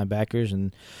got good linebackers,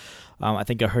 and I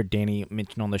think I heard Danny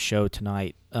mention on the show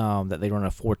tonight that they run a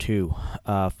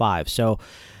 4-2-5. So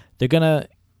they're gonna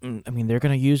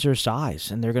use their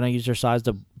size, and they're gonna use their size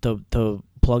to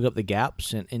plug up the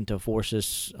gaps and to force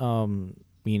us, to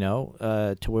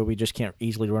where we just can't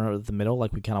easily run over the middle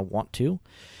like we kind of want to.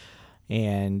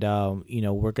 And,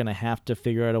 we're going to have to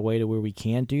figure out a way to where we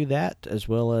can do that, as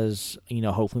well as,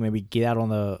 hopefully maybe get out on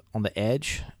the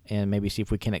edge and maybe see if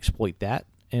we can exploit that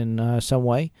in some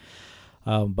way.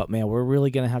 But, man, we're really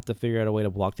going to have to figure out a way to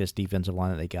block this defensive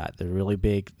line that they got. They're really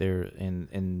big. They're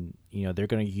going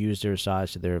to use their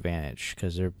size to their advantage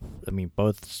because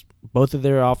both of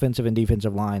their offensive and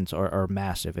defensive lines are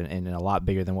massive and a lot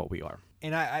bigger than what we are.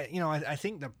 And I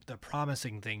think the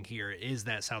promising thing here is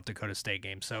that South Dakota State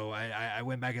game. So I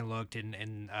went back and looked,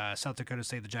 and South Dakota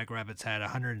State, the Jackrabbits had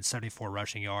 174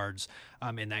 rushing yards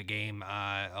in that game,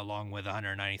 along with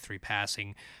 193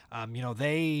 passing.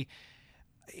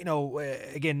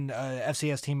 Again,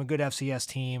 FCS team, a good FCS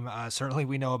team. Certainly,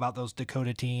 we know about those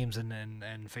Dakota teams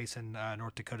and facing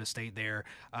North Dakota State there.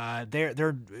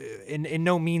 They're in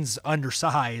no means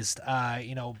undersized,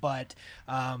 but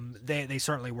they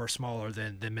certainly were smaller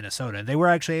than Minnesota. They were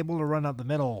actually able to run up the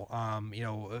middle,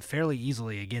 fairly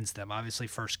easily against them. Obviously,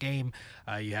 first game,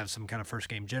 you have some kind of first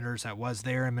game jitters that was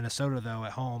there in Minnesota though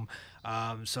at home.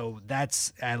 So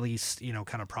that's at least,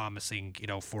 kind of promising,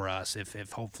 for us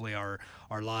if hopefully our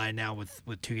line now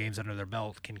with 2 games under their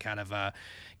belt can kind of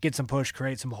get some push,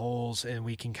 create some holes, and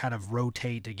we can kind of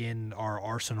rotate again our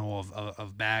arsenal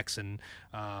of backs and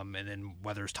then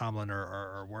whether it's Tomlin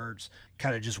or Wirtz,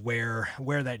 kind of just wear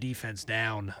that defense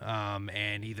down,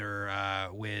 and either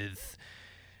with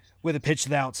a pitch to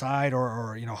the outside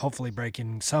or hopefully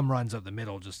breaking some runs up the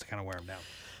middle just to kind of wear them down.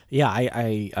 Yeah,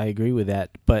 I agree with that.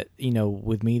 But,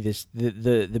 with me,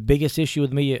 the biggest issue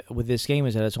with me with this game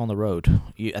is that it's on the road.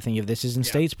 I think if this is in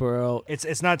Statesboro,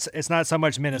 it's not so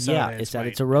much Minnesota. Yeah,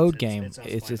 it's a road game.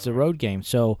 It's a road game.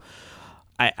 So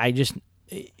I just,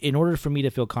 in order for me to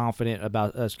feel confident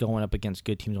about us going up against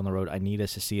good teams on the road, I need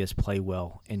us to see us play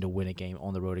well and to win a game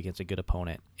on the road against a good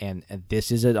opponent. And this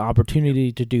is an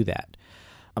opportunity to do that.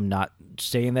 I'm not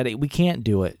saying that we can't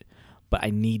do it, but I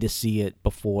need to see it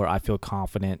before I feel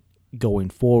confident going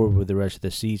forward with the rest of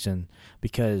the season,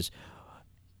 because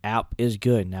App is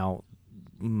good. Now,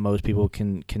 most people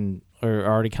are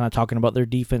already kind of talking about their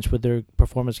defense with their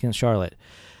performance against Charlotte.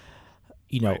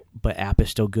 Right. But App is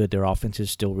still good. Their offense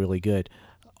is still really good.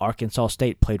 Arkansas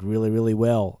State played really, really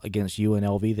well against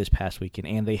UNLV this past weekend,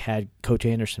 and they had Coach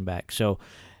Anderson back. So,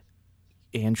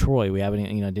 and Troy, we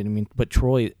haven't, but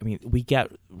Troy, we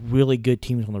got really good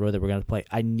teams on the road that we're going to play.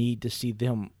 I need to see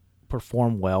them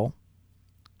perform well.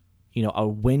 A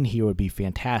win here would be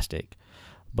fantastic,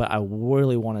 but I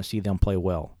really want to see them play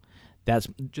well. That's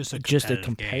just a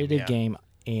competitive game,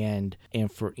 and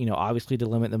for, obviously to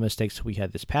limit the mistakes we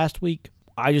had this past week,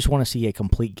 I just want to see a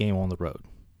complete game on the road.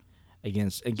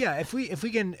 If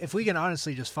we can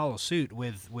honestly just follow suit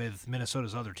with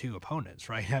Minnesota's other 2 opponents,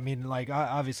 right?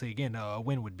 Obviously again a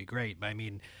win would be great, but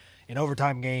an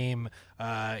overtime game,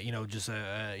 just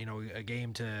a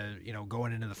game to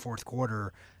going into the fourth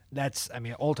quarter.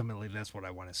 Ultimately that's what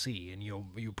I want to see, and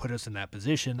you put us in that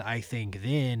position. I think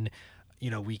then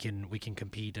we can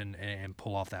compete and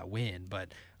pull off that win.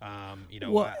 But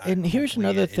and here's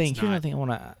another thing. Here's another thing I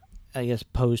want to, I guess,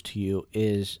 pose to you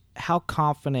is how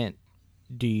confident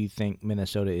do you think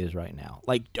Minnesota is right now?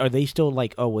 Like, are they still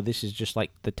like, oh, well, this is just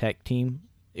like the Tech team?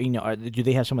 Do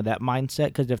they have some of that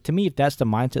mindset? Because if that's the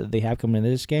mindset that they have coming into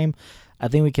this game, I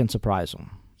think we can surprise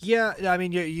them. Yeah,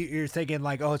 you're thinking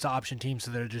like, oh, it's an option team,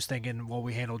 so they're just thinking, well,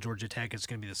 we handled Georgia Tech, it's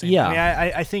going to be the same.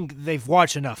 Yeah. I think they've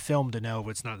watched enough film to know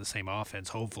it's not the same offense,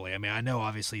 hopefully. I know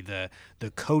obviously the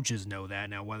coaches know that.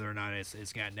 Now, whether or not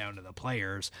it's gotten down to the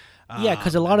players. Yeah,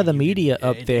 because a lot of the media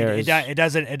up there it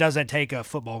doesn't take a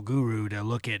football guru to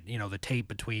look at the tape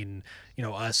between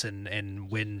us and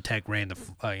when Tech ran the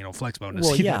flex bone.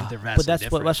 Well, yeah, but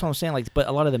that's what I'm saying. Like, but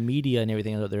a lot of the media and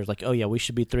everything out there is like, oh yeah, we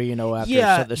should be 3-0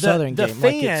 after the Southern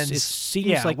game. Fans, it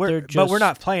seems like they're just. But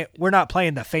we're not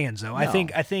playing the fans though. No. I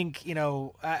think I think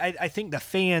the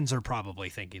fans are probably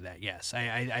thinking that. Yes,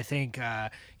 I think I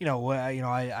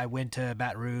went to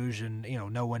Baton Rouge and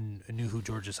no one knew who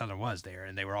Georgia Southern was there,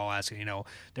 and they were all asking.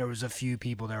 There was a few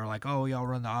people that were like, oh, y'all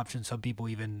run the option. Some people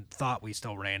even thought we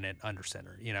still ran it under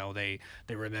center.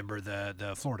 They remember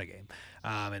the Florida game,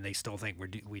 and they still think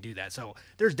we do that. So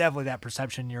there's definitely that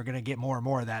perception. You're going to get more and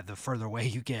more of that the further away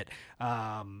you get,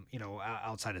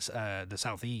 outside of the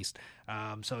Southeast.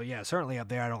 So yeah, certainly up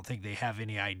there, I don't think they have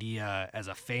any idea as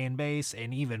a fan base,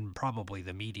 and even probably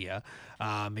the media,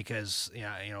 because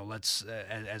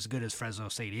as good as Fresno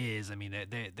State is,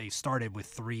 they started with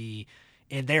 3.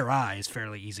 In their eyes,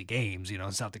 fairly easy games,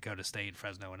 South Dakota State,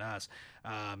 Fresno, and us,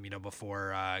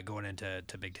 before going into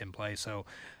Big Ten play. So,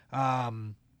 I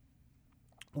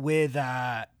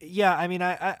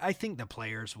think the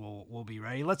players will be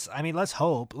ready. Let's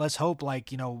hope, like,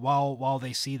 while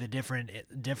they see the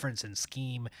difference in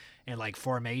scheme and like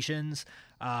formations,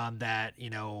 that,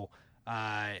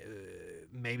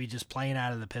 maybe just playing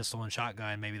out of the pistol and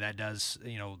shotgun, maybe that does,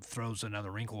 throws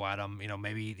another wrinkle at them.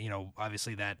 Maybe,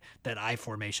 obviously that I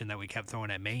formation that we kept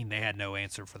throwing at Maine, they had no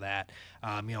answer for that.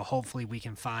 Hopefully we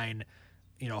can find,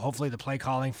 hopefully the play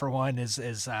calling for one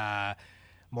is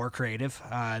more creative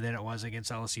than it was against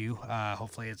LSU.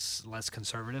 Hopefully it's less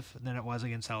conservative than it was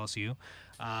against LSU.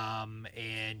 And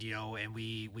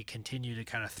we continue to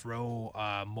kind of throw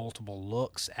multiple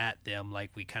looks at them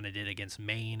like we kind of did against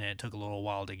Maine, and it took a little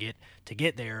while to get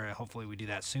there. Hopefully we do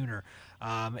that sooner.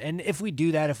 And if we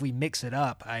do that, if we mix it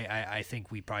up, I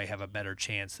think we probably have a better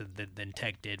chance than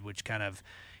Tech did, which kind of,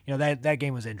 that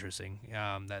game was interesting,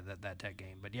 that Tech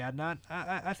game. But yeah,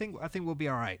 I think we'll be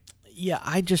all right. Yeah,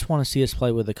 I just want to see us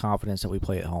play with the confidence that we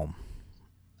play at home.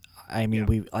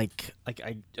 We I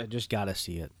just gotta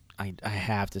see it. I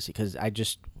have to see, because I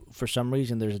just, for some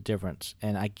reason, there's a difference,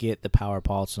 and I get the power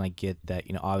pulse, and I get that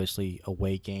obviously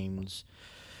away games,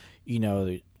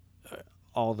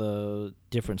 all the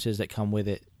differences that come with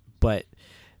it, but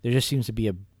there just seems to be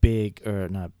a big, or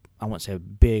not, I won't say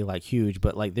big like huge,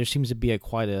 but like there seems to be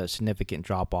quite a significant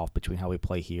drop off between how we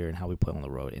play here and how we play on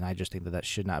the road, and I just think that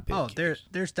should not be. Oh,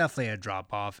 there's definitely a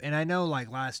drop off, and I know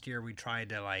like last year we tried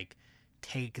to like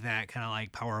take that kind of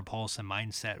like power pulse and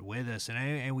mindset with us,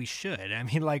 and we should. I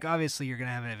mean, like obviously you're gonna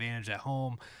have an advantage at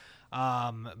home,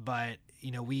 but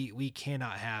you know we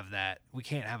cannot have that. We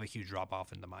can't have a huge drop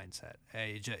off in the mindset.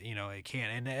 It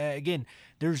can't. And again,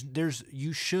 there's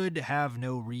you should have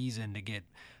no reason to get.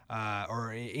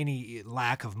 Or any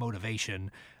lack of motivation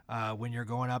when you're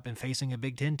going up and facing a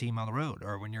Big Ten team on the road,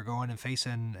 or when you're going and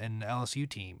facing an LSU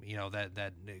team, you know,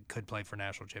 that could play for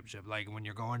national championship. Like when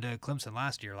you're going to Clemson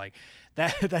last year, like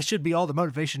that should be all the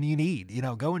motivation you need. You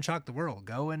know, go and shock the world,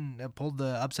 go and pull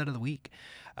the upset of the week.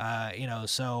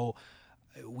 So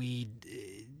we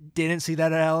didn't see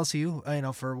that at LSU. You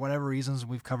know, for whatever reasons,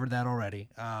 we've covered that already.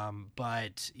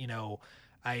 But you know.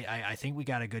 I think we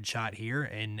got a good shot here,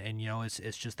 and you know it's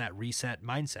just that reset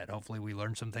mindset. Hopefully we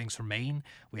learn some things from Maine,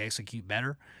 we execute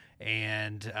better,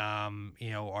 and you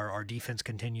know our defense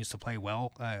continues to play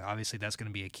well. Obviously that's going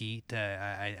to be a key to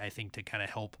I think to kind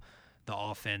of help the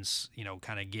offense, you know,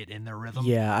 kind of get in their rhythm.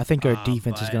 Yeah, I think our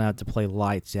defense is going to have to play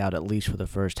lights out at least for the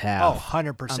first half. Oh,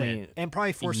 100%, and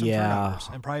probably force some turnovers,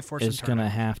 and probably force it's some turnovers.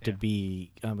 It's going to have to be.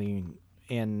 I mean.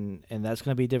 And that's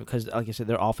going to be different because, like I said,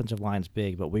 their offensive line's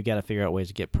big, but we've got to figure out ways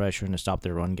to get pressure and to stop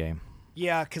their run game.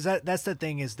 Yeah, because that's the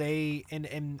thing is they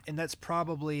and that's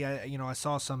probably you know I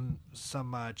saw some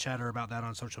chatter about that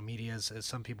on social media as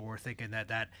some people were thinking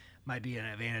that might be an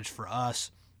advantage for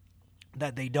us,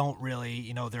 that they don't really,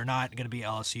 you know, they're not going to be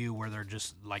LSU where they're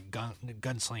just like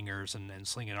gunslingers and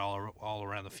slinging it all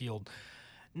around the field.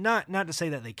 Not to say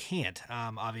that they can't,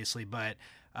 obviously, but.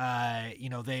 You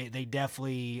know, they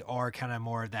definitely are kind of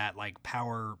more that like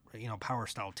power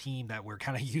style team that we're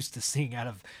kind of used to seeing out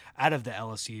of the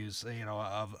LSUs, you know,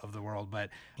 of the world. But,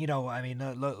 you know, I mean,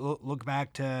 look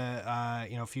back to,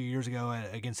 you know, a few years ago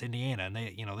against Indiana, and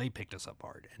they picked us up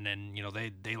hard. And then, you know,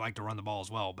 they like to run the ball as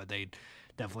well, but they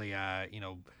definitely, you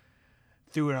know,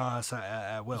 threw it on us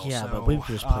at will. Yeah, so, but we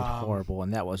just played horrible,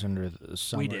 and that was under the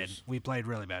Summers. We did. We played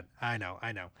really bad. I know.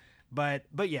 But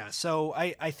yeah, so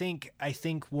I think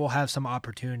we'll have some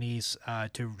opportunities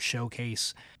to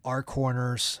showcase our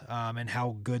corners and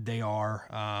how good they are.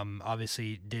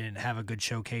 Obviously, didn't have a good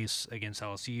showcase against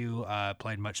LSU.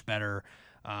 Played much better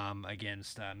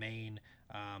against Maine.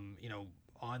 You know,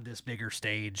 on this bigger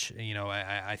stage, you know,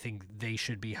 I think they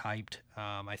should be hyped.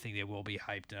 I think they will be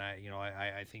hyped, and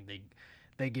I think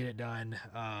they get it done.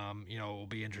 You know, it will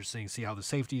be interesting to see how the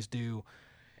safeties do.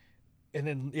 And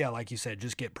then, yeah, like you said,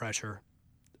 just get pressure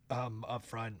up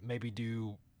front. Maybe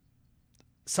do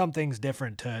some things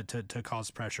different to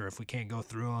cause pressure. If we can't go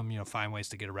through them, you know, find ways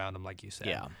to get around them, like you said.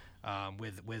 Yeah.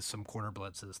 With some corner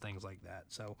blitzes, things like that.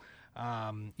 So,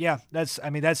 yeah, that's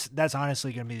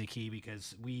honestly going to be the key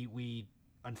because we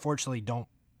unfortunately don't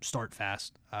start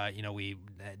fast. You know, we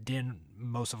didn't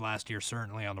most of last year,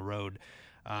 certainly on the road.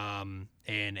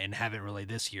 And haven't really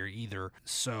this year either.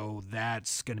 So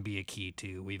that's going to be a key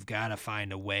too. We've got to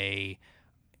find a way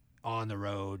on the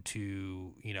road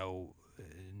to, you know,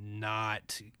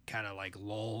 not kind of like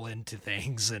lull into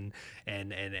things and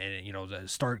you know,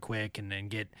 start quick and then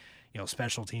get, you know,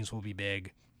 special teams will be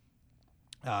big.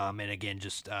 And again,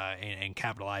 just and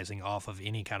capitalizing off of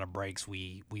any kind of breaks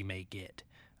we may get.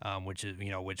 Which is, you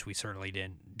know, which we certainly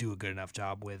didn't do a good enough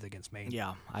job with against Maine.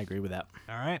 Yeah, I agree with that.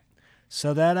 All right.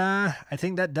 So that I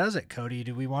think that does it, Cody.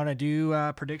 Do we want to do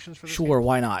predictions for this game? Sure,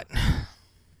 why not?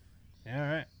 All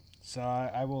right. So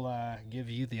I will give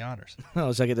you the honors.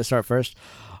 Oh, so I get to start first?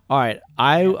 All right.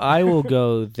 I will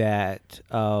go that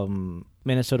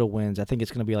Minnesota wins. I think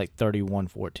it's going to be like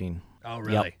 31-14. Oh,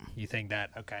 really? Yep. You think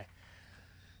that? Okay.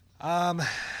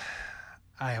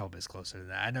 I hope it's closer than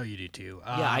that. I know you do too.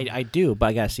 Yeah, I do, but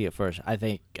I got to see it first. I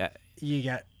think you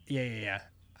got yeah.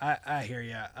 I hear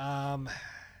you.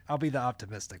 I'll be the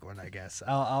optimistic one, I guess.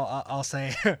 I'll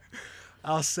say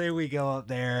I'll say we go up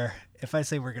there. If I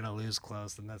say we're gonna lose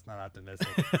close, then that's not optimistic.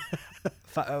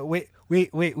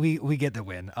 We get the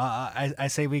win. I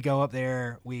say we go up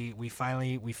there. We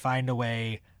find a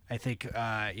way. I think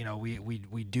you know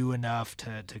we do enough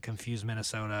to confuse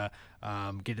Minnesota,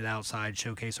 get it outside,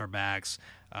 showcase our backs.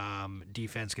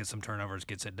 Defense gets some turnovers,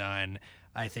 gets it done.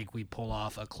 I think we pull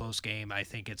off a close game. I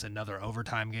think it's another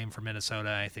overtime game for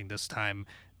Minnesota. I think this time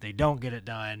they don't get it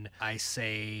done. I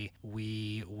say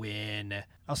we win.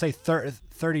 I'll say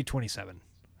 30-27.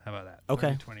 How about that?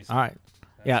 Okay. 30-27. All right.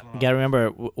 Yeah, you got to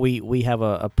remember, we have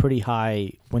a pretty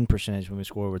high win percentage when we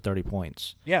score over 30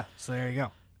 points. Yeah, so there you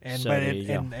go. And So but there you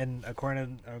go. and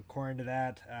according to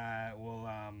that,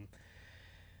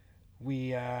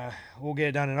 we'll get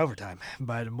it done in overtime.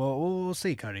 But we'll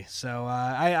see, Cody. So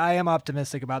I am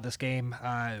optimistic about this game.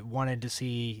 Wanted to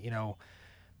see,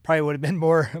 probably would have been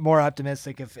more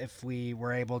optimistic if we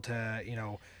were able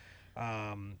to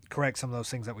correct some of those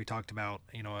things that we talked about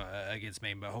against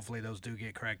Maine. But hopefully those do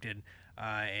get corrected,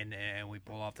 and we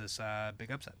pull off this big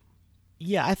upset.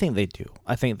 Yeah, I think they do.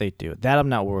 That I'm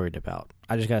not worried about.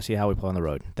 I just gotta see how we play on the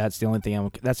road. That's the only thing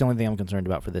I'm concerned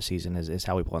about for this season is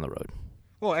how we play on the road.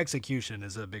 Well, execution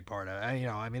is a big part of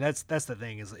it. That's the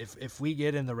thing is if we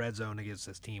get in the red zone against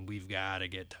this team, we've got to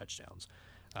get touchdowns.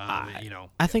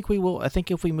 I think we will. I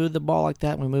think if we move the ball like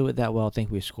that and we move it that well, I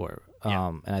think we score.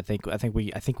 Yeah. And I think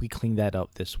we clean that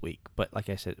up this week. But like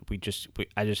I said,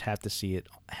 I just have to see it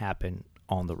happen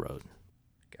on the road.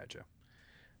 Gotcha.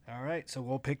 All right, so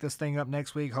we'll pick this thing up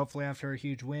next week, hopefully after a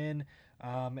huge win,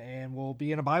 and we'll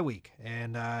be in a bye week,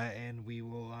 and we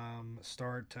will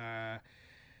start kind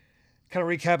of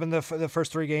recapping the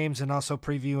first 3 games and also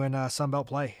previewing Sunbelt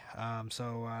play.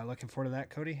 So looking forward to that,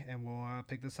 Cody, and we'll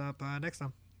pick this up next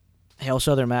time. Hail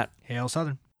Southern, Matt. Hail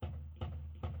Southern.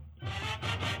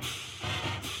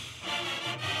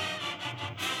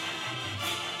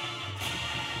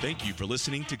 Thank you for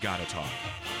listening to Gotta Talk.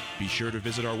 Be sure to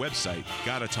visit our website,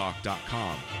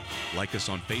 gottatalk.com. Like us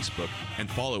on Facebook and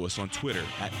follow us on Twitter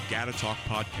at Gotta Talk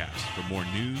Podcast for more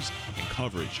news and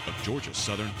coverage of Georgia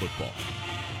Southern football.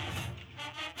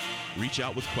 Reach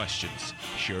out with questions,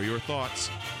 share your thoughts,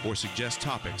 or suggest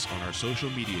topics on our social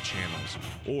media channels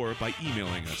or by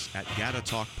emailing us at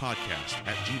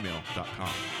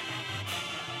gottatalkpodcast@gmail.com.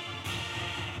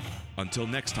 Until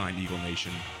next time, Eagle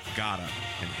Nation, gotta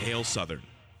and hail Southern.